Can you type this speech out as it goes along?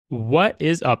What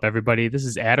is up, everybody? This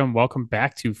is Adam. Welcome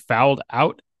back to Fouled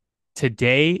Out.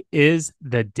 Today is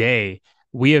the day.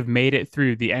 We have made it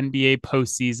through the NBA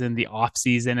postseason, the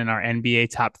offseason, and our NBA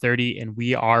top 30, and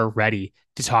we are ready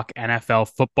to talk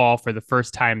NFL football for the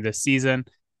first time this season.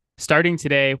 Starting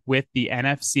today with the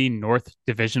NFC North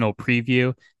Divisional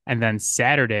preview. And then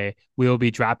Saturday, we will be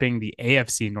dropping the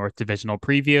AFC North Divisional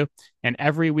preview. And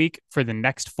every week for the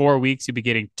next 4 weeks, you'll be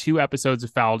getting 2 episodes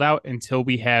of Fouled Out until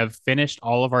we have finished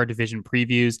all of our division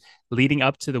previews leading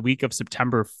up to the week of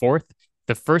September 4th,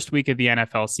 the first week of the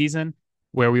NFL season,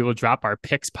 where we will drop our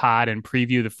picks pod and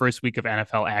preview the first week of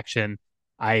NFL action.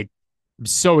 I'm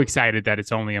so excited that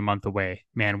it's only a month away.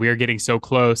 Man, we are getting so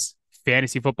close.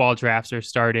 Fantasy football drafts are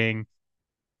starting.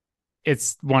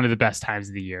 It's one of the best times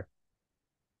of the year.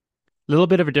 A little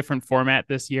bit of a different format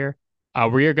this year.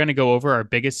 We are going to go over our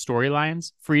biggest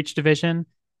storylines for each division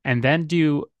and then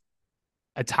do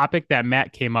a topic that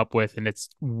Matt came up with, and it's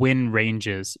win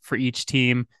ranges for each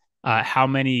team, how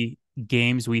many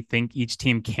games we think each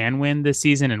team can win this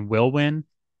season and will win,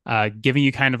 giving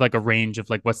you kind of like a range of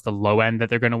like what's the low end that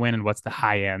they're going to win and what's the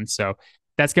high end. So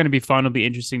that's going to be fun. It'll be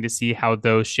interesting to see how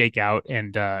those shake out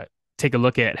and take a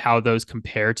look at how those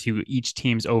compare to each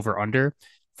team's over under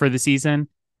for the season.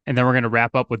 And then we're going to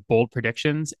wrap up with bold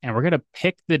predictions, and we're going to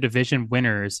pick the division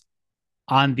winners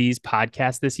on these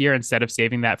podcasts this year instead of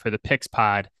saving that for the picks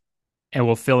pod. And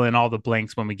we'll fill in all the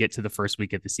blanks when we get to the first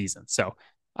week of the season. So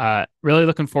really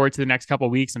looking forward to the next couple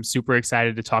of weeks. I'm super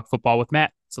excited to talk football with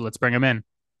Matt. So let's bring him in.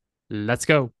 Let's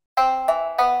go.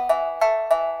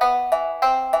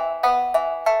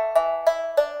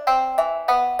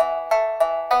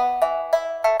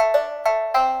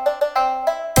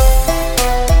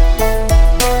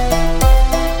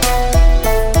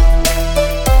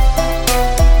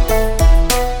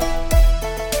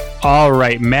 All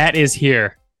right, Matt is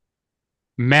here.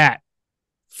 Matt,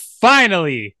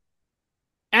 finally,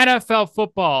 NFL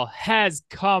football has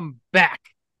come back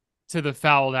to the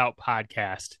Fouled Out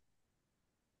podcast.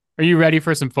 Are you ready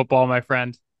for some football, my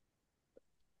friend?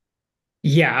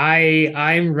 Yeah,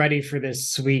 I'm ready for this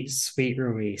sweet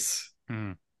release.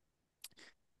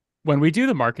 When we do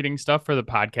the marketing stuff for the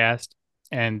podcast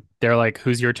and they're like,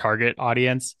 who's your target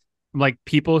audience? I'm like,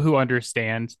 people who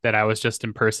understand that I was just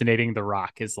impersonating The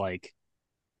Rock is like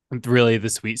really the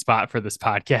sweet spot for this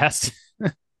podcast.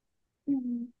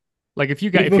 Like if you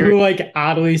got, if People you're, who like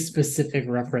oddly specific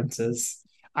references.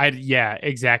 yeah,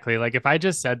 exactly. Like if I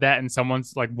just said that and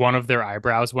someone's like one of their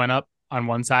eyebrows went up on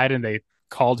one side and they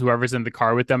called whoever's in the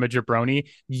car with them a jabroni,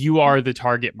 you are the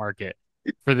target market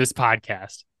for this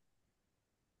podcast.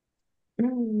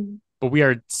 But we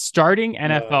are starting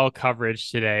NFL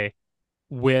coverage today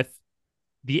with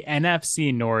the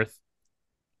NFC North.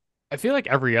 I feel like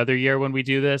every other year when we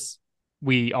do this,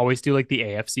 we always do like the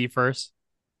AFC first.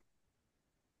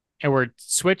 And we're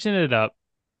switching it up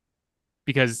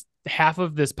because half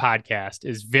of this podcast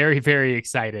is very, very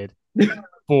excited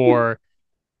for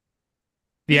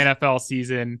the NFL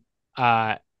season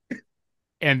and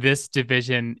this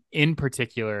division in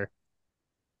particular.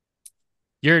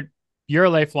 You're a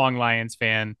lifelong Lions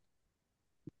fan.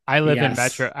 I live in Yes.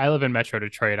 Metro. I live in Metro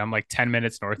Detroit. I'm like 10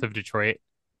 minutes north of Detroit.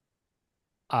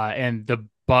 And the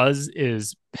buzz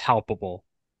is palpable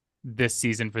this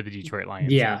season for the Detroit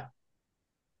Lions. Yeah.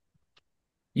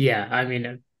 Yeah, I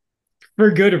mean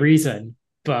for good reason,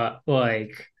 but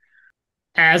like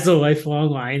as a lifelong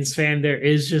Lions fan, there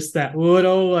is just that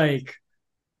little like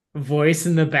voice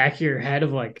in the back of your head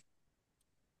of like,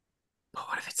 but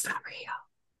what if it's not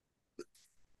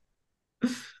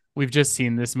real? We've just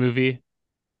seen this movie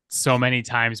so many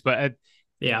times, but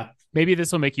Yeah. maybe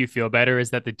this will make you feel better is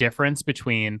that the difference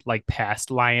between like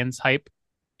past Lions hype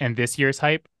and this year's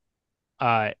hype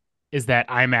is that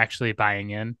I'm actually buying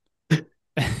in.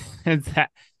 And that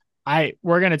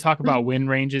we're going to talk about win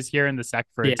ranges here in the sec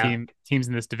for Yeah. teams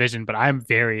in this division, but I'm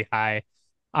very high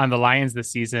on the Lions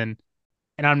this season,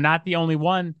 and I'm not the only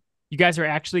one. You guys are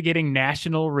actually getting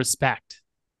national respect,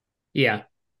 Yeah.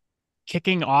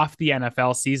 kicking off the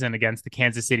NFL season against the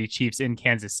Kansas City Chiefs in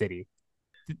Kansas City.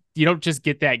 You don't just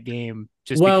get that game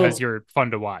just because Well, you're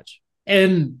fun to watch.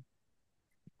 and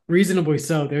reasonably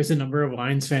so. There's a number of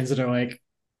Lions fans that are like,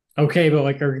 okay, but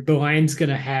like, are the Lions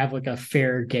gonna have like a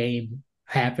fair game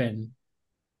happen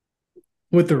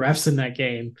with the refs in that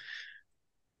game?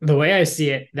 The way I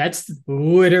see it, that's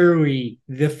literally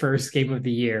the first game of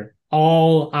the year.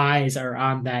 All eyes are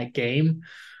on that game.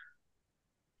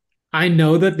 I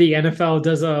know that the NFL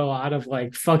does a lot of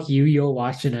like, fuck you, you'll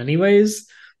watch it anyways,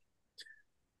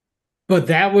 but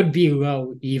that would be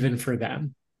low even for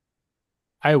them.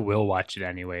 I will watch it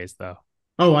anyways, though.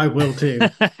 Oh, I will too.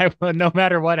 No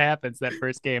matter what happens that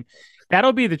first game.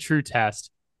 That'll be the true test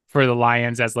for the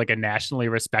Lions as like a nationally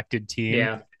respected team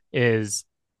Yeah. is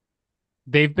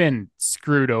they've been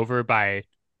screwed over by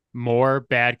more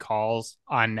bad calls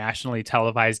on nationally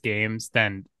televised games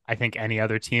than I think any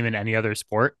other team in any other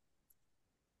sport.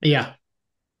 Yeah.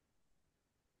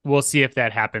 We'll see if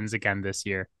that happens again this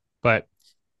year. But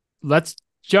let's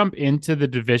jump into the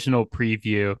divisional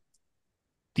preview.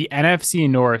 The NFC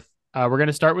North. We're going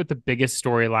to start with the biggest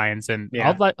storylines, and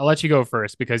Yeah. I'll let you go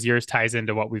first because yours ties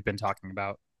into what we've been talking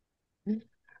about.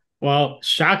 Well,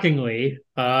 shockingly,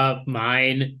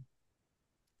 mine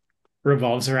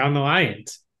revolves around the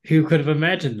Lions. Who could have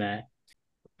imagined that?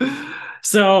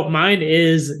 So mine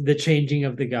is the changing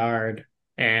of the guard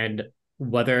and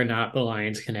whether or not the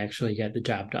Lions can actually get the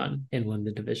job done and win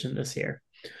the division this year.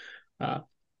 Uh,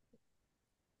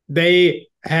 they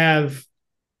have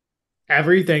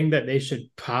everything that they should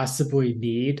possibly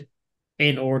need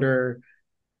in order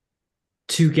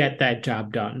to get that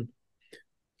job done.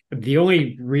 The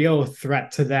only real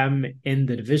threat to them in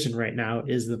the division right now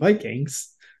is the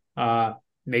Vikings.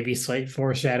 Maybe slight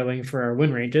foreshadowing for our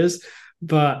win ranges,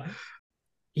 but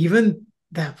even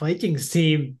that Vikings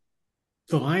team,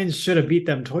 the Lions should have beat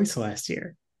them twice last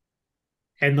year.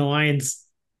 And the Lions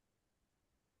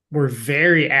were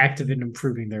very active in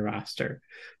improving their roster.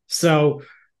 So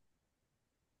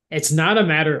it's not a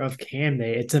matter of can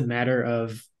they, it's a matter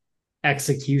of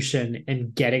execution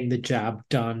and getting the job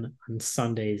done on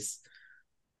Sundays.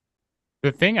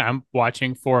 The thing I'm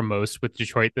watching for most with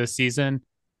Detroit this season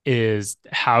is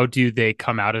how do they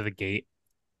come out of the gate?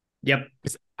 Yep.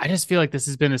 I just feel like this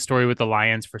has been a story with the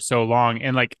Lions for so long.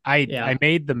 And like I Yeah.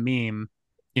 made the meme,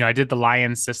 I did the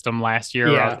Lions system last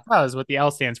year where I was Yeah. like, oh, this is what the L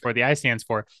stands for, the I stands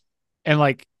for. And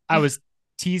like I was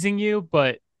teasing you,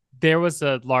 but there was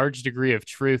a large degree of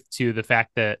truth to the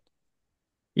fact that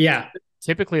Yeah.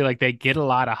 typically like they get a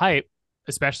lot of hype,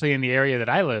 especially in the area that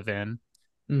I live in.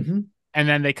 Mm-hmm. And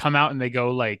then they come out and they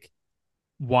go like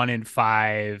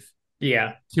 1-5,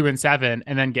 Yeah. 2-7,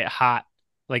 and then get hot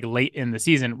like late in the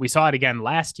season. We saw it again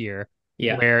last year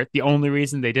Yeah. where the only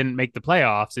reason they didn't make the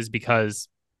playoffs is because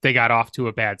they got off to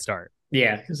a bad start.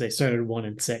 Yeah. Because they started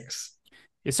 1-6.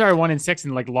 They started 1-6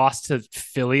 and like lost to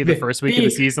Philly the They, first week of the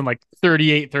they season, like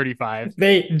 38-35.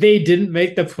 they didn't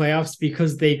make the playoffs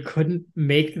because they couldn't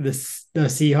make the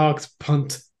Seahawks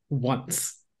punt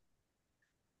once.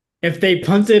 If they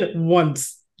punted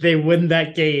once, they win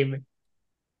that game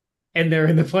and they're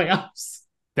in the playoffs.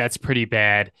 That's pretty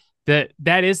bad.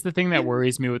 That is the thing that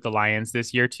worries me with the Lions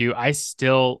this year too. I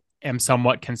still am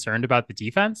somewhat concerned about the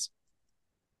defense.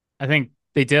 I think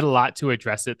they did a lot to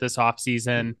address it this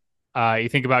offseason. You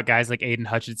think about guys like Aiden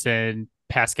Hutchinson,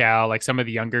 Pascal, like some of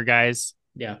the younger guys,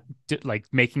 Yeah. like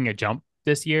making a jump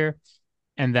this year.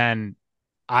 And then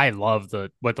I love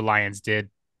what the Lions did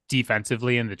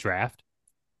defensively in the draft,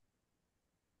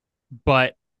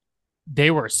 but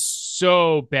they were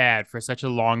so bad for such a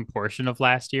long portion of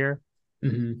last year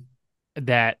Mm-hmm.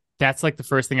 that that's like the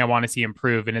first thing I want to see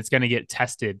improve, and it's going to get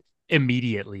tested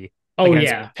immediately Oh against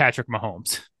yeah. Patrick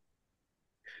Mahomes.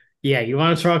 Yeah. You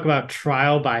want to talk about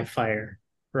trial by fire,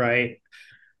 right?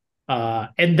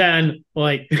 And then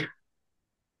like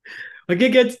it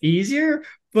gets easier,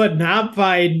 but not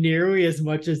by nearly as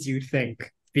much as you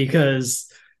think,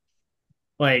 because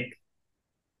like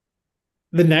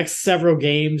the next several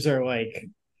games are like,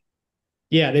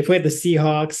 yeah, they played the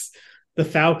Seahawks, the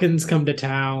Falcons come to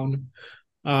town,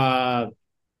 uh,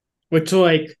 which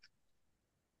like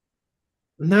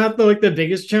not the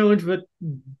biggest challenge, but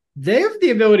they have the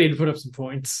ability to put up some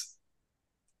points.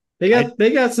 I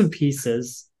They got some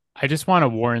pieces. I just want to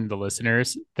warn the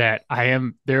listeners that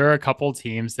there are a couple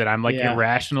teams that I'm like Yeah.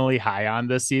 irrationally high on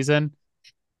this season,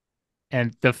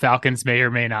 and the Falcons may or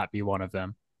may not be one of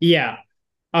them. Yeah.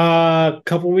 A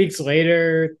couple weeks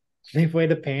later, they play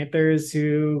the Panthers,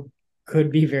 who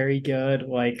could be very good.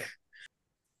 Like Can I?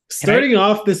 starting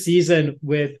off the season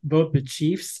with both the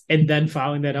Chiefs and then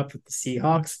following that up with the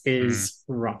Seahawks Mm, is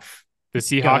rough. the Go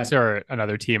Seahawks ahead. are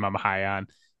another team I'm high on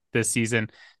this season.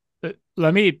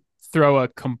 Let me throw a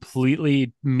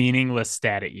completely meaningless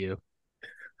stat at you.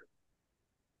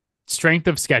 Strength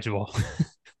of schedule.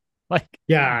 Like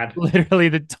God. literally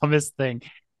the dumbest thing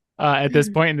at this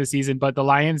point in the season. But the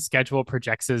Lions' schedule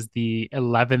projects as the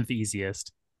 11th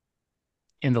easiest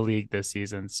in the league this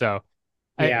season. So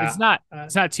it's Yeah. not Uh,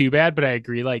 it's not too bad. But I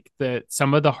agree. Like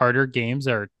some of the harder games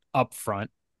are up front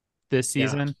this yeah.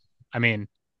 season. I mean,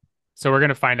 so we're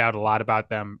gonna find out a lot about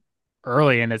them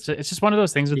early, and it's just one of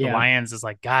those things with the Yeah. Lions. Is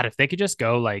like God, if they could just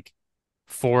go like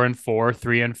 4-4,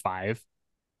 3-5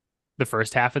 the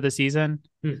first half of the season,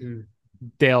 Mm-hmm.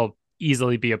 they'll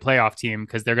easily be a playoff team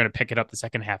because they're going to pick it up the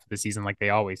second half of the season like they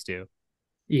always do.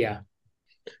 Yeah.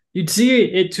 You'd see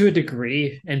it to a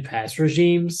degree in past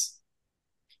regimes,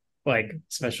 like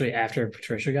especially after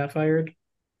Patricia got fired,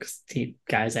 because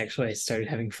guys actually started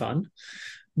having fun.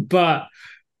 But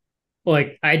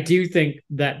like, I do think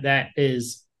that that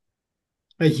is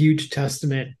a huge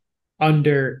testament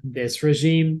under this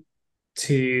regime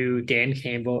to Dan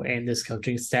Campbell and this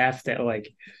coaching staff that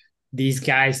like these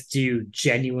guys do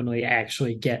genuinely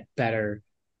actually get better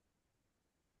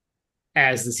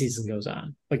as the season goes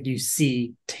on. Like you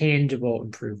see tangible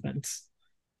improvements.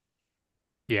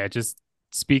 Yeah, just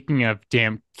speaking of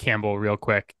Dan Campbell, real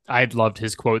quick, I loved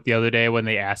his quote the other day when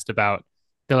they asked about,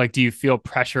 they're like, do you feel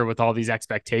pressure with all these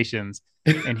expectations?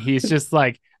 And he's just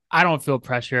like, I don't feel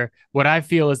pressure. What I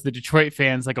feel is the Detroit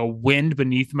fans like a wind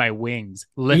beneath my wings,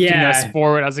 lifting us Yeah.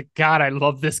 forward. I was like, God, I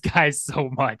love this guy so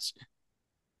much.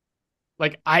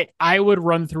 Like I would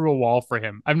run through a wall for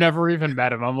him. I've never even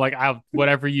met him. I'm like, I'll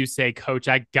whatever you say, coach,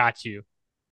 I got you.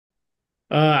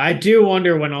 I do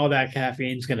wonder when all that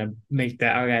caffeine's gonna make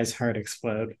that guy's heart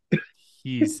explode.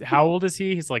 He's how old is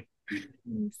he? He's like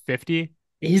 50.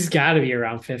 He's got to be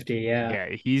around 50. Yeah.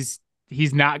 Yeah, he's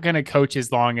not going to coach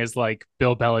as long as like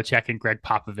Bill Belichick and Greg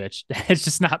Popovich. It's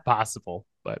just not possible.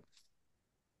 But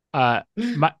uh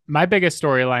my biggest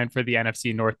storyline for the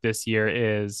NFC North this year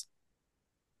is,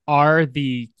 are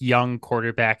the young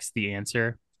quarterbacks the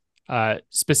answer? Yeah.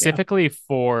 Specifically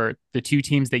for the two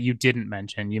teams that you didn't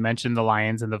mention. You mentioned the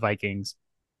Lions and the Vikings.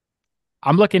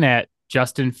 I'm looking at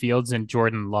Justin Fields and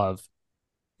Jordan Love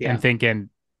and Yeah. thinking,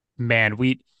 man,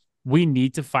 we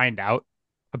need to find out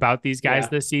about these guys Yeah.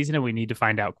 this season, and we need to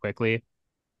find out quickly.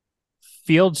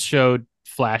 Fields showed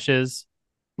flashes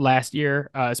last year,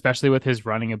 especially with his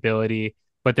running ability,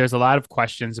 but there's a lot of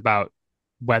questions about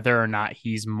whether or not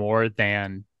he's more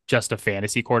than just a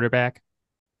fantasy quarterback.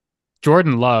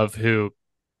 Jordan Love, who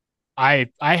I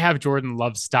have Jordan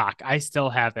Love stock. I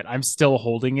still have it. I'm still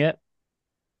holding it.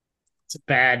 It's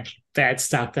a bad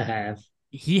stock to have.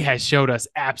 He has showed us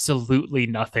absolutely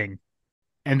nothing.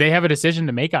 And they have a decision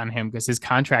to make on him because his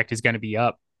contract is going to be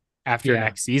up after Yeah.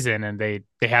 next season, and they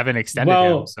haven't extended him.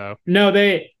 Well, So no,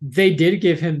 they did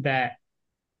give him that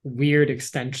weird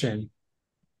extension.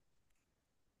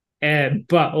 And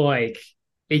but like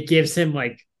it gives him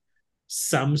like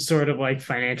some sort of like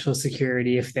financial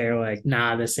security if they're like,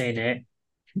 nah, this ain't it.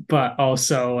 But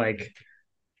also like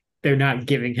they're not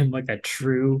giving him like a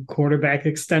true quarterback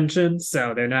extension,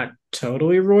 so they're not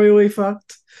totally royally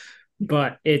fucked.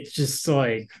 But it's just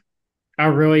like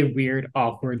a really weird,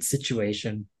 awkward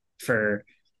situation for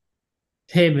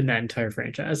him and that entire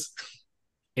franchise.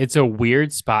 it's a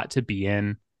weird spot to be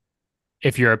in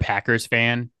if you're a Packers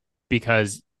fan,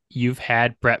 because you've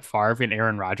had Brett Favre and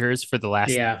Aaron Rodgers for the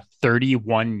last Yeah.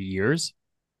 31 years.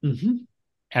 Mm-hmm. And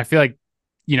I feel like,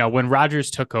 when Rodgers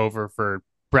took over for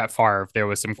Brett Favre, there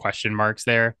was some question marks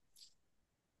there.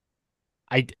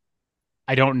 I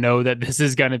I don't know that this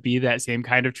is going to be that same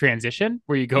kind of transition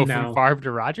where you go from No, Favre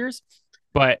to Rodgers,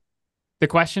 but the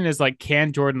question is like,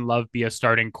 can Jordan Love be a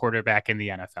starting quarterback in the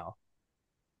NFL?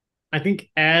 I think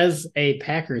as a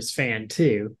Packers fan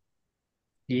too,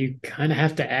 you kind of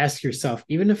have to ask yourself,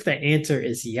 even if the answer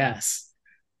is yes,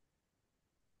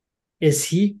 is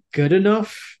he good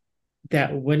enough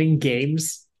that winning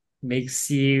games makes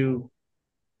you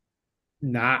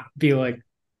not be like,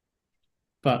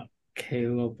 but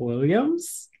Caleb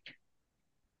Williams?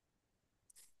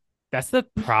 That's the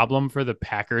problem for the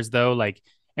Packers, though. Like,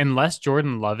 unless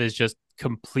Jordan Love is just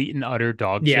complete and utter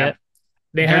dog Yeah, shit,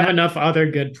 they they're have not enough other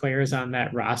good players on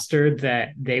that roster that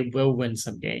they will win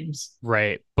some games.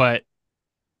 right. But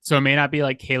so it may not be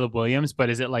like Caleb Williams, but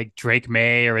is it like Drake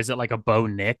May, or is it like a Bo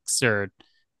Nix or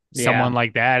someone Yeah,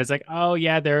 like that? It's like, oh,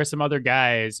 yeah, there are some other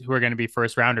guys who are going to be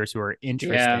first rounders who are yeah,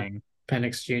 interesting.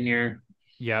 Penix Jr.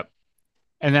 Yep.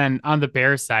 And then on the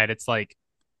Bears side, it's like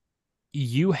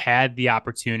you had the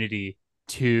opportunity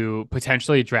to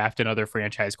potentially draft another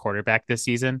franchise quarterback this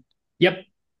season. Yep.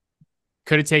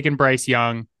 Could have taken Bryce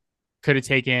Young, could have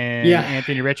taken Yeah.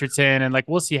 Anthony Richardson, and like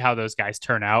we'll see how those guys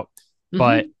turn out.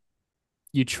 But Mm-hmm.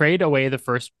 you trade away the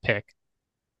first pick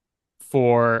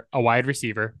for a wide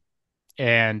receiver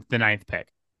and the ninth pick,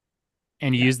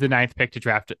 and you Yeah. use the ninth pick to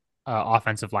draft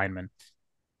offensive lineman.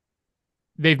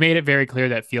 They've made it very clear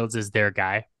that Fields is their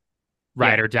guy,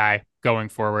 ride Yeah. or die going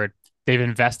forward. They've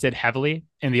invested heavily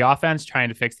in the offense, trying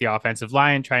to fix the offensive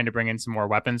line, trying to bring in some more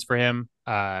weapons for him,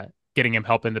 getting him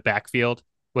help in the backfield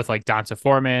with like Donta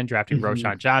Foreman, drafting Mm-hmm.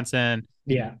 Roshan Johnson,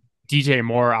 Yeah. DJ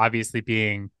Moore, obviously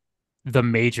being the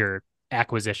major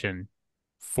acquisition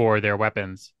for their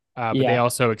weapons. But they Yeah.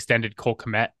 also extended Cole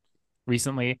Kmet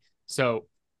recently. So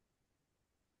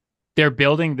they're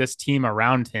building this team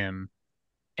around him,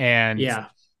 and Yeah.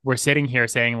 we're sitting here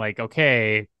saying like,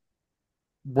 okay,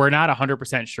 we're not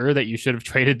 100% sure that you should have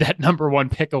traded that number one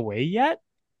pick away yet.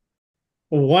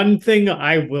 One thing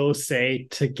I will say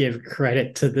to give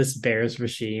credit to this Bears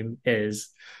regime is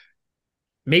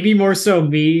maybe more so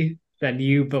me than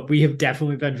you, but we have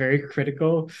definitely been very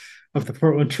critical of the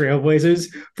Portland Trailblazers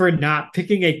for not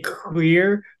picking a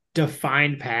clear,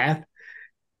 defined path.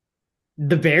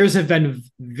 The Bears have been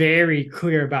very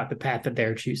clear about the path that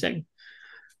they're choosing.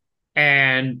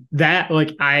 And that,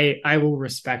 like, I will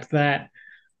respect that.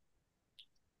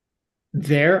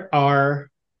 There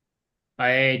are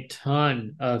a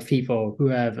ton of people who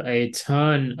have a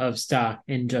ton of stock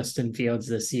in Justin Fields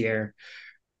this year,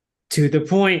 to the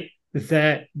point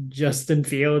that Justin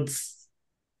Fields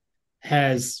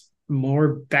has more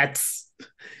bets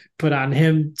put on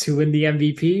him to win the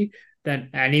MVP than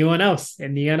anyone else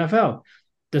in the NFL,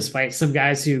 despite some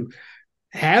guys who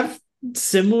have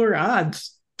similar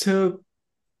odds to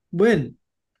win,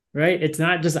 right? It's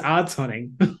not just odds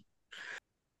hunting.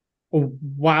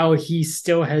 While he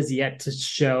still has yet to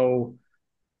show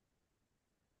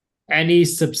any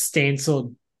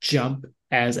substantial jump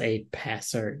as a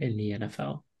passer in the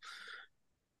NFL.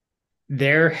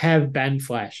 There have been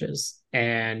flashes,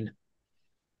 and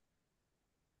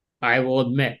I will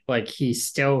admit, like, he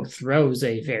still throws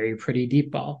a very pretty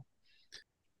deep ball.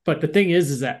 But the thing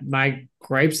is that my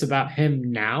gripes about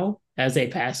him now as a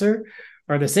passer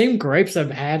are the same gripes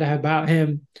I've had about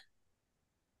him,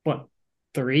 what,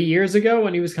 3 years ago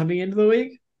when he was coming into the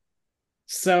league?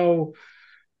 So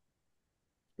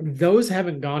those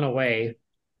haven't gone away.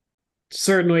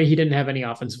 Certainly, he didn't have any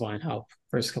offensive line help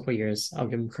first couple of years. I'll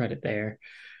give him credit there.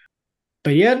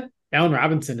 But yeah, Allen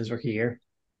Robinson is rookie year.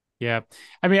 Yeah.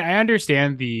 I mean, I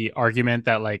understand the argument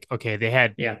that like, okay, they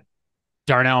had Yeah.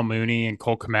 Darnell Mooney and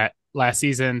Cole Kmet last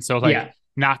season. So like Yeah.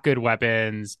 not good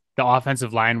weapons. The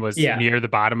offensive line was Yeah. near the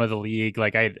bottom of the league.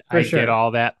 Like For I get sure.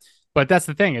 all that. But that's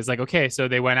the thing is like, okay, so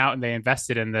they went out and they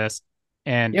invested in this.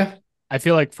 And Yeah. I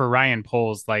feel like for Ryan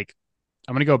Poles, like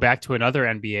I'm gonna go back to another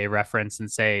NBA reference and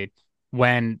say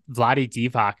when Vlade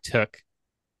Divac took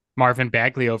Marvin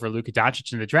Bagley over Luka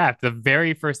Doncic in the draft, the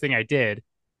very first thing I did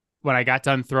when I got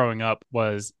done throwing up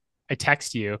was I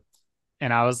text you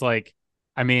and I was like,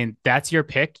 I mean, that's your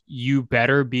pick. You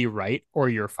better be right or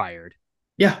you're fired.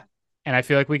 Yeah. And I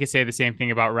feel like we could say the same thing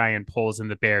about Ryan Poles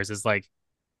and the Bears is like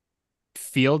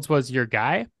Fields was your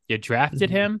guy. You drafted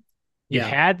Mhm. him. You Yeah.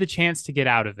 had the chance to get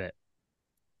out of it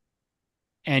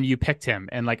and you picked him.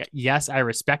 And like, yes, I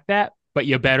respect that, but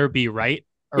you better be right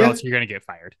or Yeah. else you're going to get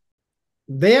fired.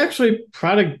 They actually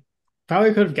probably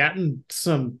could have gotten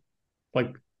some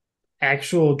like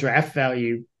actual draft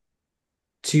value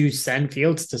to send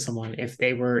Fields to someone if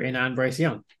they were in on Bryce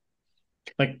Young.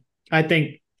 Like, I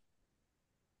think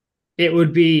it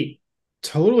would be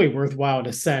totally worthwhile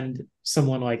to send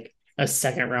someone like a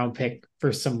second round pick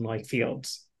for someone like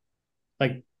Fields.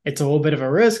 Like, it's a little bit of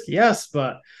a risk, yes,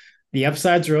 but the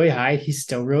upside's really high. He's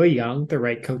still really young. The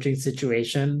right coaching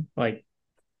situation, like,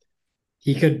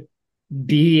 he could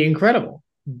be incredible.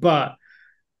 But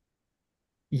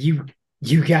you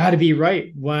you got to be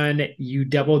right when you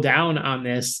double down on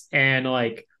this, and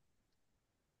like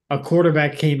a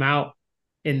quarterback came out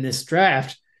in this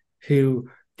draft who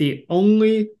the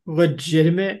only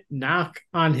legitimate knock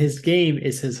on his game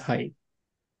is his height.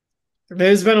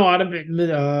 There's been a lot of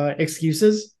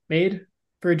excuses made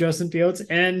for Justin Fields,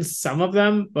 and some of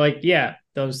them, like, yeah,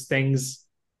 those things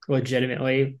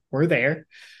legitimately were there.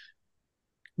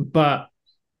 But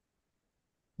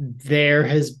there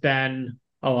has been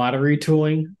a lot of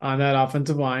retooling on that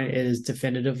offensive line. It is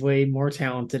definitively more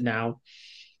talented now.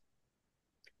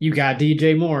 You got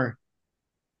DJ Moore.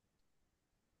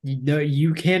 You know,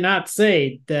 you cannot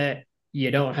say that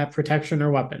you don't have protection or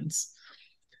weapons.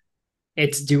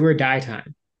 It's do or die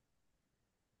time.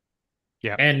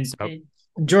 Yeah. And So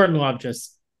Jordan Love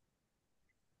just,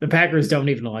 the Packers don't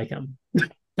even like him.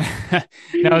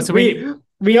 no, so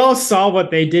we all saw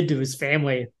what they did to his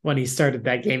family when he started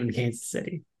that game in Kansas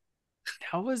City.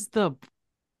 that was the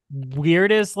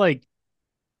weirdest. Like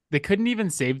they couldn't even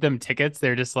save them tickets.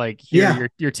 They're just like, here, Yeah.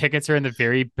 your tickets are in the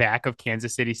very back of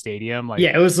Kansas City Stadium. Like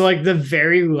Yeah, it was like the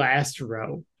very last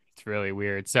row. it's really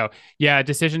weird. So yeah,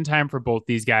 decision time for both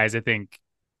these guys. I think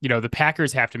the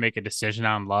Packers have to make a decision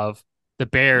on Love. The Yeah.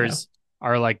 Bears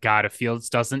are like, God, if Fields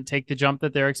doesn't take the jump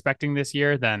that they're expecting this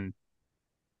year, then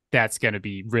that's going to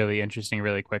be really interesting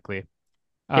really quickly.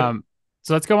 Yep.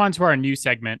 So let's go on to our new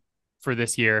segment for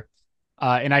this year.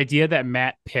 An idea that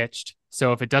Matt pitched.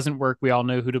 So if it doesn't work, we all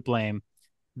know who to blame.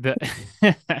 The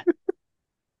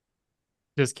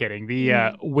Just kidding.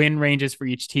 The win ranges for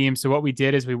each team. So what we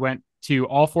did is we went to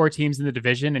all four teams in the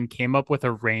division and came up with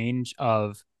a range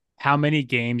of how many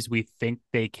games we think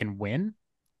they can win,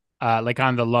 like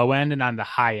on the low end and on the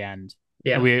high end.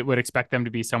 And Yeah. we would expect them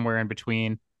to be somewhere in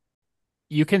between.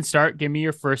 You can start. Give me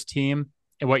your first team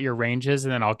and what your range is,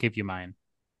 and then I'll give you mine.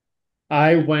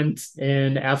 I went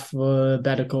in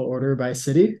alphabetical order by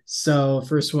city. So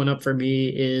first one up for me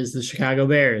is the Chicago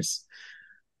Bears.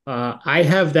 I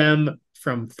have them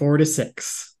from 4 to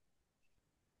 6.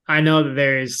 I know that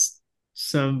there's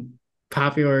some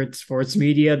popular sports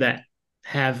media that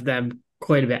have them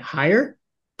quite a bit higher,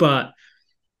 but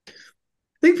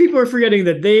I think people are forgetting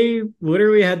that they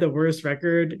literally had the worst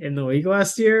record in the league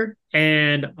last year,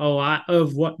 and a lot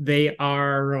of what they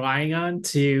are relying on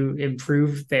to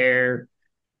improve their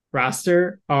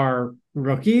roster are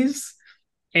rookies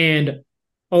and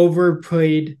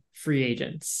overpaid free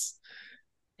agents.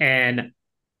 And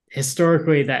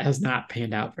historically, that has not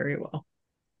panned out very well.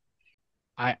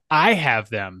 I have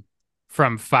them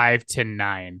from 5 to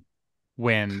 9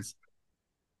 wins.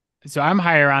 So I'm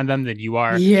higher on them than you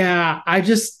are. Yeah, I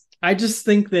just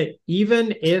think that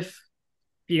even if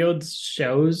Fields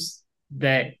shows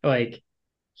that like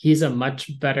he's a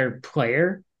much better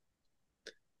player,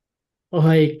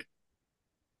 like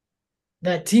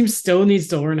that team still needs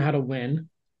to learn how to win.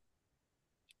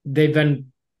 They've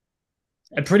been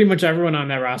pretty much everyone on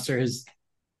that roster has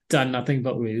done nothing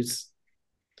but lose.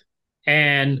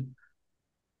 And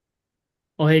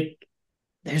like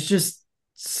there's just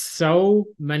so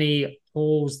many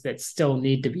holes that still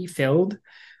need to be filled.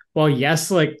 Well, yes,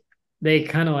 like they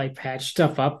kind of like patch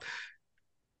stuff up.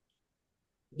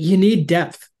 You need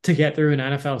depth to get through an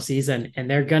NFL season, and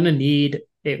they're gonna need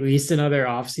at least another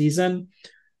offseason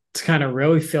to kind of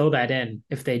really fill that in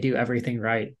if they do everything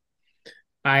right.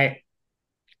 I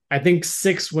I think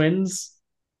 6 wins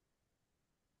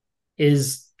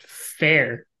is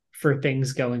fair for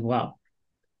things going well.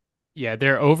 Yeah,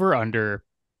 their over under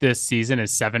this season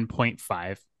is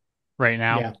 7.5 right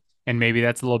now. Yeah. And maybe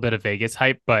that's a little bit of Vegas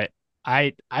hype, but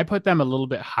I put them a little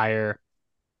bit higher.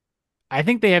 I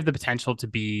think they have the potential to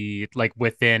be like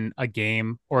within a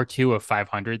game or two of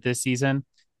 500 this season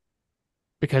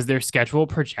because their schedule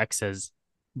projects as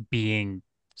being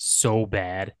so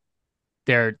bad.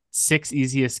 Their sixth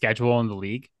easiest schedule in the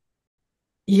league.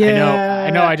 I know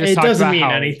Yeah, I just it talked doesn't about mean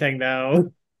how anything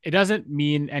though. it doesn't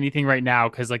mean anything right now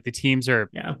because like the teams are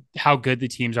Yeah. how good the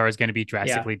teams are is going to be Yeah.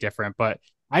 drastically different. But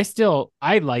I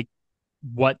like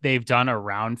what they've done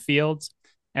around Fields.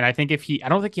 And I think I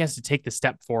don't think he has to take the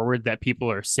step forward that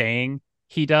people are saying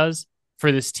he does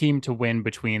for this team to win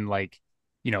between like,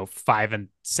 5 and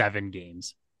 7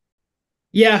 games.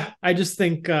 Yeah, I just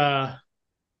think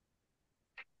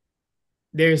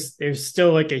there's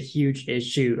still like a huge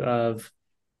issue of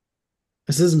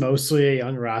this is mostly a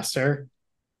young roster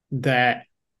that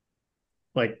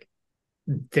like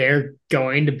they're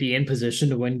going to be in position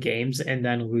to win games and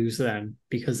then lose them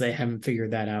because they haven't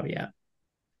figured that out yet.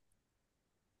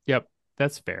 Yep,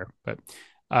 that's fair. But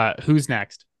who's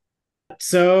next?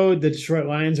 So the Detroit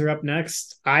Lions are up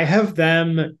next. I have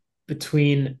them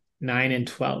between 9 and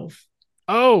 12.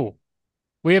 Oh,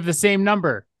 we have the same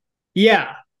number.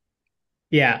 Yeah.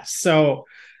 Yeah. So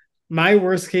my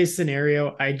worst case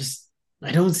scenario, I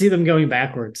don't see them going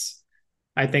backwards.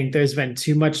 I think there's been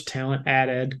too much talent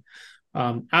added.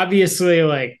 Obviously,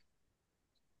 like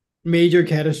major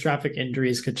catastrophic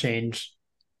injuries could change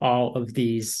all of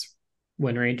these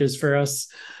win ranges for us.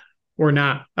 We're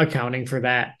not accounting for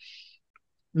that.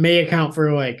 May account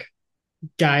for like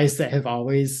guys that have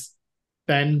always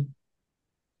been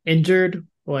injured,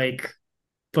 like,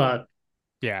 but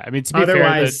Yeah, I mean to be fair, the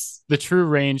otherwise, the true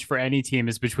range for any team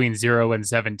is between 0 and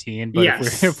 17. But if we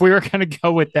yes. if we were gonna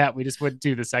go with that, we just wouldn't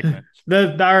do the segment.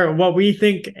 Our what we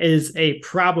think is a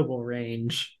probable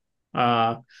range.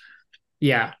 Uh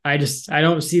yeah, I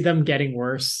don't see them getting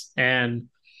worse. And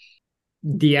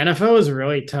the NFL is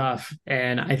really tough.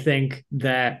 And I think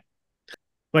that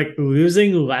like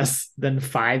losing less than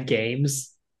 5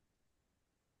 games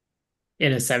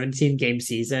in a 17 game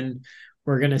season,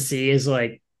 we're gonna see is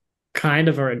like kind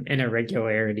of an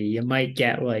irregularity. You might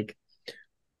get like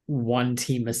one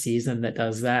team a season that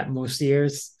does that most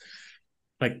years.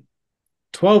 Like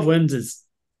 12 wins is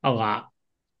a lot.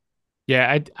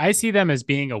 Yeah, I see them as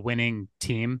being a winning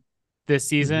team this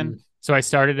season. Mm-hmm. So I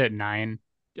started at 9,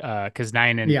 because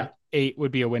 9 and Yeah. 8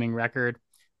 would be a winning record.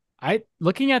 I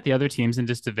looking at the other teams in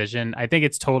this division, I think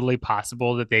it's totally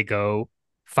possible that they go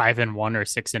 5-1 or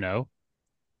 6-0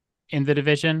 in the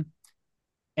division.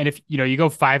 And if you go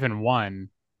 5-1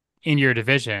 in your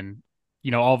division,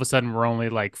 all of a sudden we're only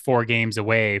like 4 games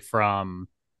away from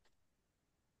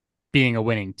being a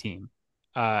winning team.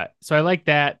 So I like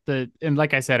that. And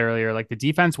like I said earlier, like the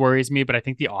defense worries me, but I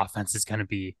think the offense is going to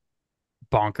be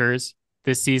bonkers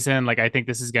this season. Like I think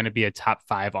this is going to be a top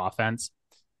 5 offense.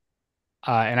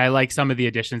 And I like some of the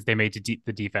additions they made to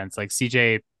the defense, like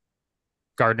CJ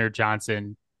Gardner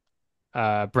Johnson,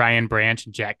 Brian Branch,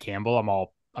 and Jack Campbell.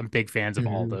 I'm big fans of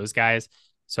all Mhm. those guys,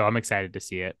 so I'm excited to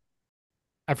see it.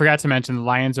 I forgot to mention the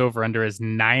Lions over under is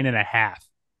 9.5.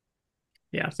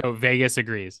 Yeah. So Vegas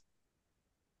agrees.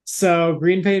 So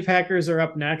Green Bay Packers are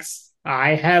up next.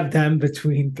 I have them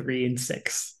between 3 and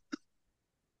 6.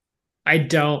 I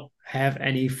don't have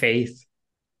any faith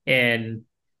in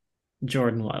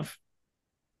Jordan Love.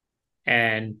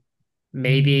 And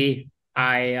maybe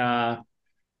I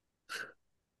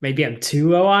maybe I'm too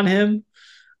low on him,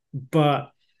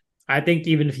 but I think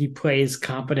even if he plays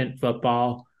competent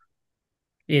football,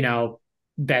 you know,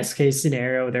 best case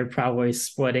scenario, they're probably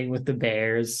splitting with the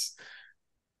Bears.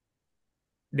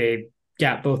 They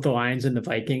got both the Lions and the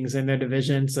Vikings in their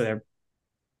division, so they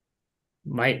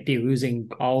might be losing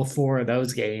all 4 of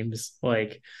those games.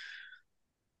 Like,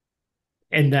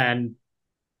 and then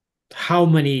how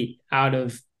many out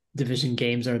of division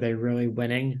games are they really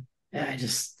winning? I'm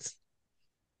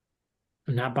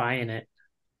not buying it.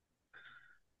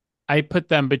 I put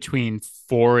them between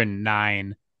 4 and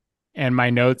 9, and my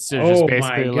notes are just Oh my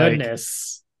basically like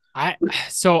goodness. I.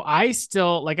 So I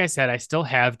still, like I said, I still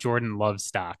have Jordan Love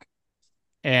stock,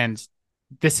 and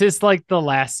this is like the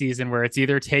last season where it's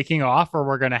either taking off or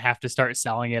we're gonna have to start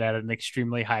selling it at an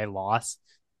extremely high loss.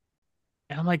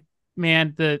 And I'm like,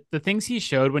 man, the things he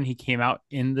showed when he came out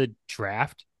in the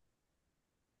draft,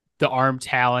 the arm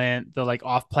talent, the like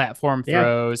off platform Yeah,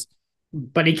 throws,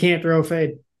 but he can't throw a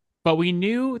fade. but we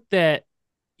knew that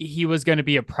he was going to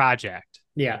be a project.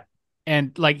 Yeah.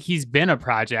 And like he's been a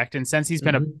project. And since he's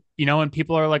been a, Hmm. and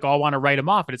people are like all want to write him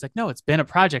off, but it's like, no, it's been a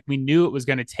project. We knew it was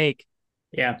going to take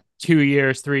Yeah. 2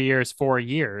 years, 3 years, 4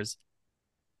 years.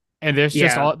 And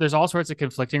Yeah. there's all sorts of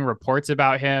conflicting reports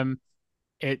about him.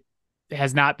 It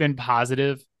has not been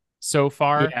positive so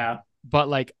far, Yeah. but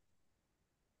like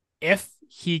if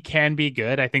he can be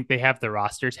good, I think they have the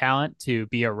roster talent to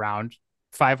be around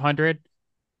 500.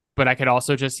 But I could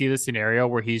also just see the scenario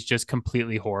where he's just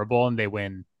completely horrible and they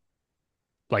win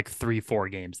like 3, 4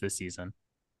 games this season.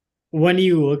 When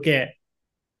you look at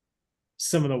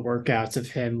some of the workouts of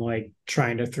him like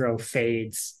trying to throw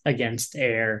fades against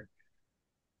air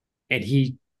and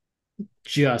he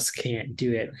just can't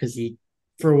do it because he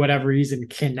for whatever reason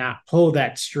cannot pull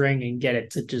that string and get it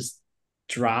to just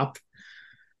drop.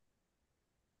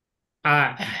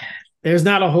 Uh there's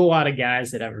not a whole lot of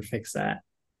guys that ever fix that.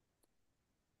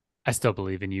 I still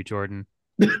believe in you, Jordan.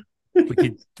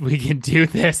 We can do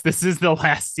this. This is the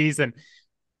last season.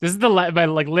 This is my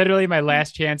like literally my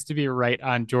last chance to be right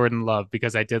on Jordan Love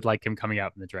because I did like him coming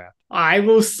out in the draft. I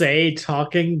will say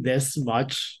talking this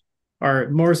much, or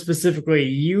more specifically,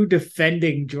 you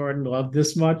defending Jordan Love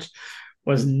this much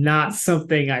was not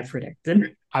something I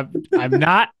predicted. I'm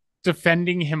not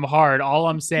defending him hard. All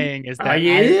I'm saying is that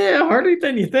Yeah, harder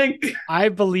than you think. I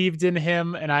believed in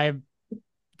him and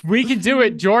we can do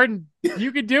it, Jordan.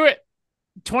 You can do it.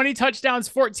 20 touchdowns,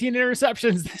 14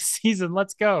 interceptions this season.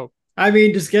 Let's go. I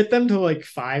mean, just get them to like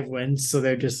 5 wins so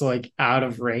they're just like out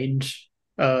of range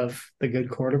of the good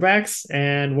quarterbacks,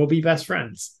 and we'll be best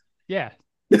friends. Yeah.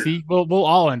 See, we'll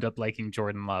all end up liking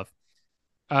Jordan Love.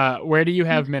 Where do you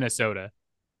have Minnesota?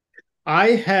 I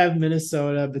have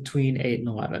Minnesota between 8 and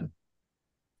 11.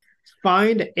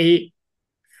 Find 8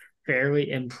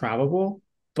 fairly improbable,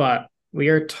 but we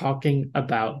are talking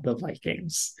about the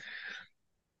Vikings.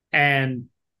 And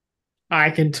I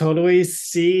can totally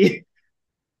see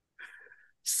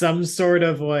some sort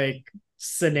of like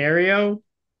scenario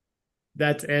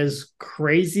that's as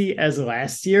crazy as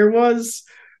last year was,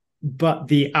 but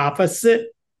the opposite,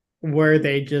 where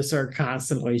they just are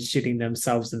constantly shooting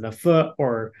themselves in the foot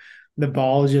or the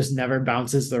ball just never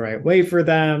bounces the right way for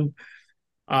them.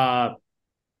 Uh,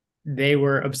 they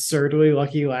were absurdly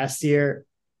lucky last year.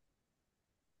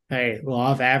 Hey,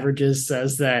 law of averages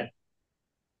says that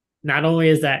not only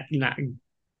is that not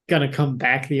going to come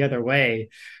back the other way,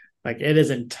 like it is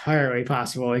entirely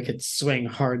possible it could swing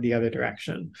hard the other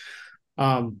direction.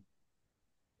 Um,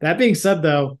 that being said,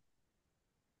 though,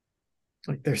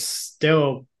 like there's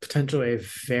still potentially a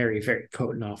very, very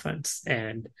potent offense.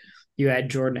 And you had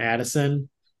Jordan Addison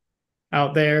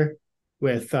out there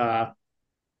with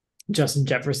Justin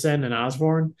Jefferson and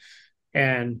Osborne.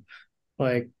 And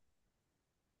like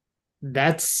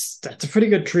that's a pretty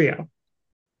good trio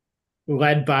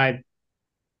led by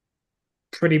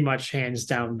pretty much hands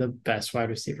down the best wide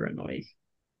receiver in the league.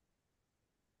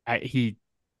 He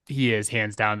He is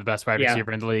hands down the best wide Yeah.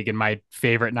 receiver in the league and my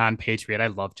favorite non-Patriot. I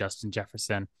love Justin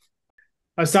Jefferson.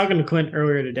 I was talking to Clint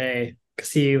earlier today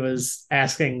because he was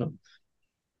asking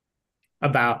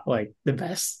about like the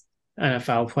best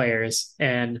NFL players,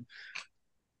 and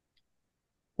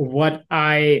what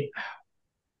I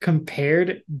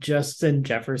compared Justin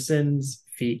Jefferson's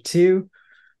feet to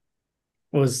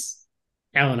was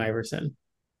Allen Iverson.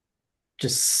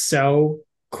 Just so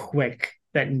quick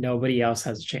that nobody else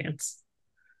has a chance.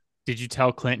 Did you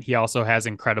tell Clint he also has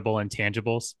incredible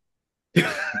intangibles?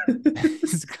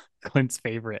 Clint's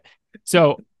favorite.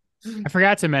 So I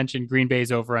forgot to mention Green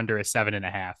Bay's over under is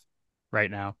 7.5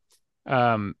 right now.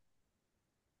 Um,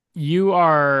 you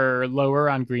are lower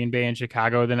on Green Bay and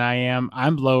Chicago than I am.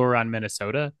 I'm lower on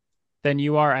Minnesota than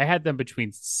you are. I had them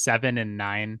between 7 and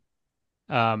 9.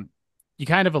 Um, you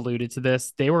kind of alluded to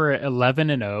this. They were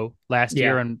 11-0 last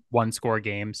year Yeah. in one score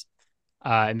games,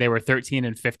 and they were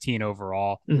 13-15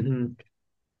 overall. Mm-hmm.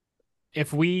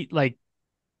 If we like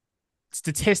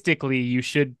statistically, you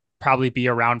should probably be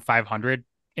around 500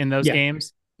 in those Yeah.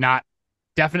 games. Not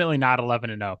definitely not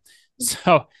 11-0.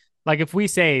 So, like if we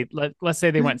say let's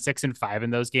say they went 6-5 in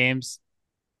those games,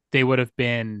 they would have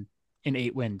been an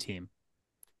 8-win team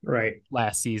Right.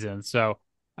 last season. So,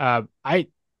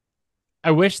 I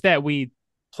wish that we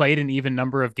played an even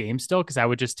number of games still because I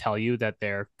would just tell you that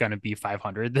they're going to be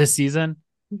 500 this season.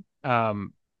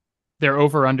 Um, their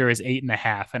over under is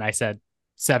 8.5, and I said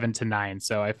 7 to 9.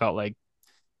 So I felt like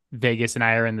Vegas and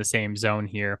I are in the same zone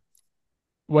here.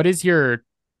 What is your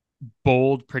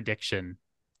bold prediction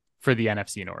for the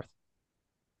NFC North?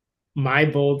 My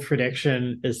bold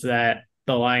prediction is that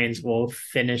the Lions will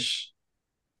finish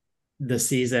the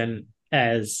season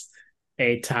as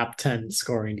a top 10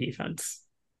 scoring defense.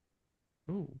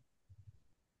 Ooh.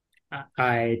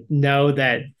 I know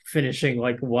that finishing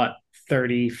like what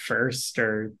 31st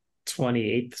or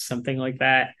 28th, something like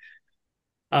that.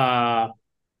 Uh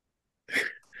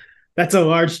that's a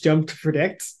large jump to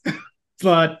predict.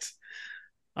 But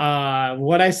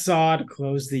what I saw to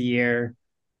close the year,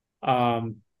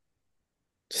 um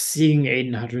seeing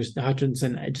Aiden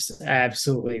Hutchinson just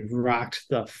absolutely rocked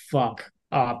the fuck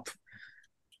up.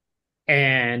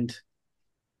 And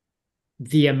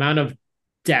the amount of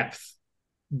depth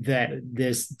that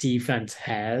this defense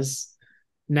has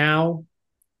now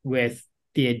with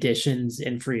the additions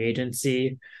in free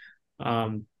agency. I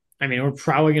mean, we're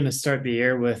probably going to start the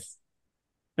year with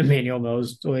Emmanuel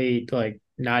Mosley like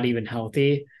not even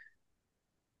healthy,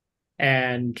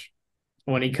 and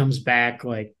when he comes back,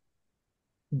 like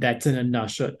that's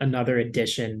another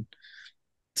addition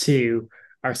to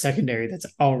our secondary that's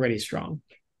already strong.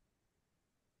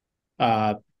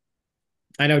 Uh,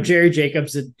 I know Jerry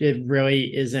Jacobs, it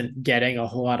really isn't getting a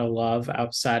whole lot of love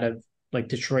outside of like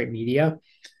Detroit media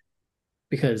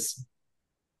because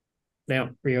they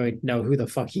don't really know who the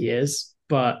fuck he is.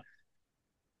 But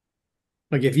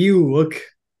like if you look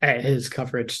at his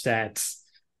coverage stats,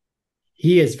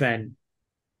 he has been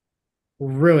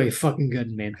really fucking good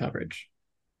in man coverage.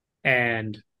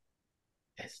 And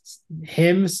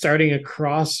him starting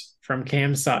across from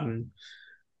Cam Sutton,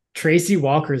 Tracy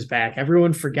Walker's back.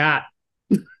 Everyone forgot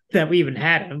that we even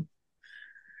had him.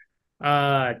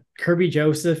 Kirby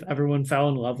Joseph, everyone fell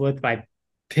in love with by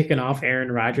picking off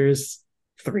Aaron Rodgers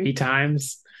 3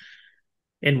 times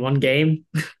in one game.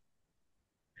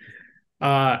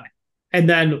 Uh, and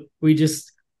then we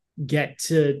just get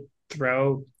to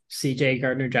throw CJ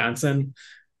Gardner Johnson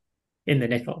in the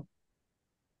nickel.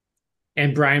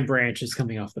 And Brian Branch is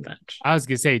coming off the bench. I was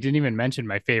gonna say, didn't even mention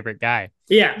my favorite guy.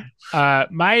 Yeah.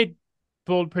 My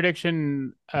bold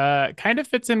prediction kind of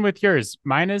fits in with yours.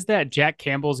 Mine is that Jack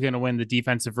Campbell's going to win the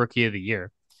Defensive Rookie of the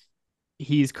Year.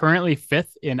 He's currently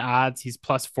fifth in odds. He's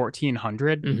plus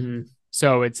 1,400. Mm-hmm.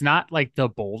 So it's not like the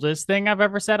boldest thing I've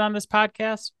ever said on this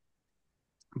podcast.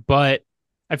 But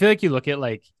I feel like you look at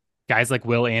like guys like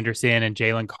Will Anderson and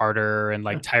Jalen Carter and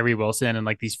like Tyree Wilson and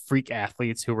like these freak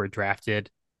athletes who were drafted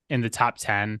in the top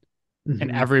 10. And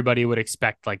Mm-hmm. everybody would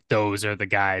expect like those are the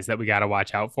guys that we got to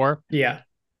watch out for. Yeah.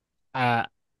 Uh,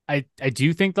 I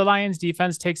do think the Lions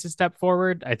defense takes a step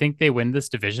forward. I think they win this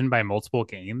division by multiple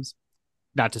games.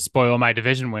 Not to spoil my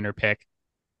division winner pick.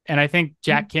 And I think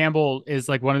Jack Campbell is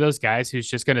like one of those guys who's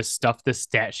just going to stuff the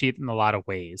stat sheet in a lot of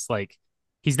ways. Like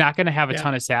he's not going to have a Yeah.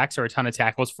 ton of sacks or a ton of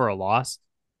tackles for a loss,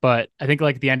 but I think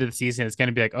like at the end of the season, it's going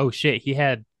to be like, oh shit, he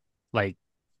had like,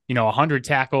 100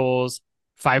 tackles,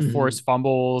 5 Mm-hmm. forced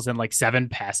fumbles, and like 7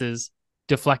 passes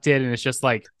deflected. And it's just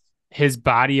like his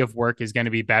body of work is going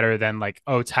to be better than like,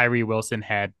 oh, Tyree Wilson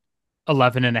had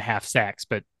 11.5 sacks,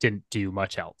 but didn't do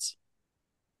much else.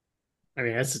 I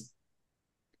mean, that's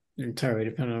entirely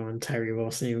depending on when Tyree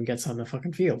Wilson even gets on the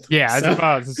fucking field. Yeah,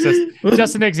 So, it's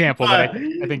just an example, but I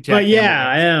think but Jack Campbell yeah,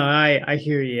 will. I know, I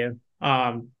hear you.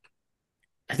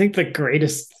 I think the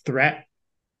greatest threat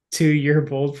to your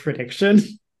bold prediction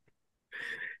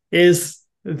is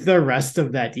the rest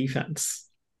of that defense.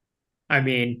 I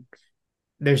mean,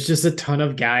 there's just a ton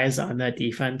of guys on that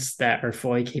defense that are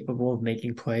fully capable of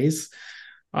making plays.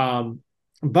 Um,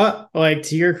 but like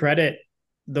to your credit,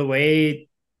 the way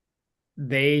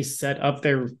they set up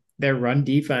their run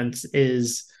defense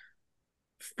is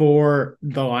for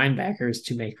the linebackers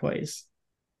to make plays.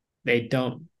 They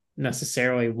don't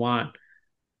necessarily want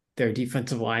their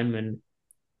defensive linemen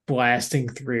blasting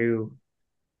through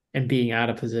and being out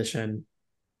of position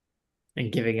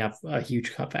and giving up a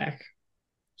huge cutback. Yeah.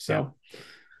 So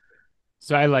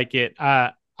So I like it.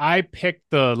 I picked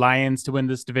the Lions to win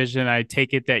this division. I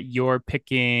take it that you're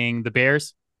picking the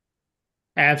Bears.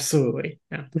 absolutely.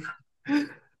 Yeah.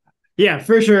 Yeah,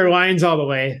 for sure. Lions all the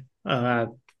way.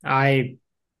 I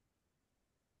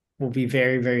will be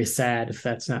very, very sad if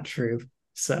that's not true.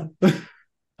 So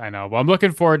I know. Well, I'm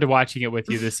looking forward to watching it with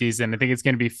you this season. I think it's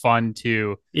going to be fun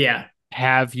to yeah.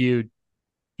 have you,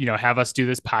 have us do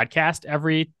this podcast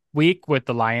every week with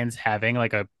the Lions having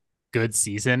like a good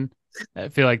season. I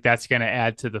feel like that's going to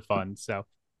add to the fun. So,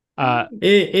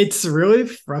 It's really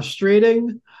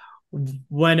frustrating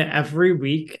when every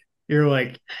week you're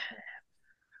like,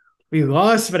 we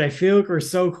lost, but I feel like we're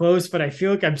so close, but I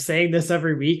feel like I'm saying this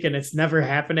every week and it's never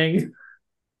happening.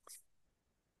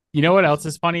 you know what else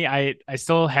is funny? I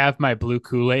still have my blue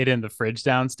Kool-Aid in the fridge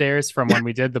downstairs from when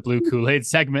we did the blue Kool-Aid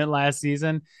segment last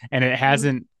season, and it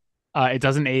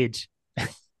doesn't age.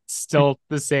 It's still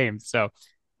the same. So,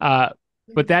 uh,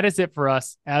 but that is it for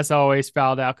us. As always,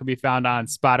 Fouled Out can be found on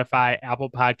Spotify, Apple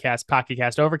Podcasts, Pocket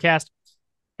Cast, Overcast,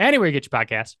 anywhere you get your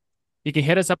podcast. You can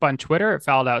hit us up on Twitter at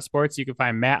Fouled Out Sports. You can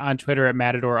find Matt on Twitter at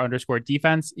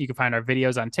Matador_defense. You can find our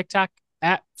videos on TikTok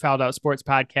at Fouled Out Sports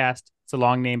Podcast. It's a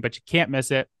long name, but you can't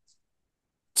miss it.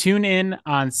 Tune in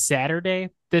on Saturday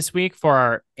this week for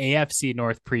our AFC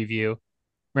North preview.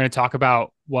 We're going to talk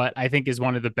about what I think is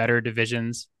one of the better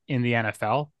divisions in the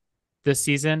NFL this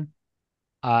season.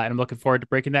 And I'm looking forward to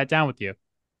breaking that down with you.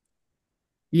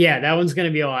 Yeah, that one's going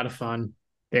to be a lot of fun.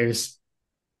 There's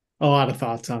a lot of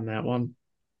thoughts on that one.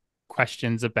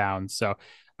 Questions abound. So,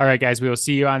 all right, guys, we will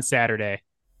see you on Saturday.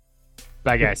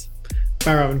 Bye, guys.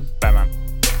 Bye, Robin. Bye, Mom.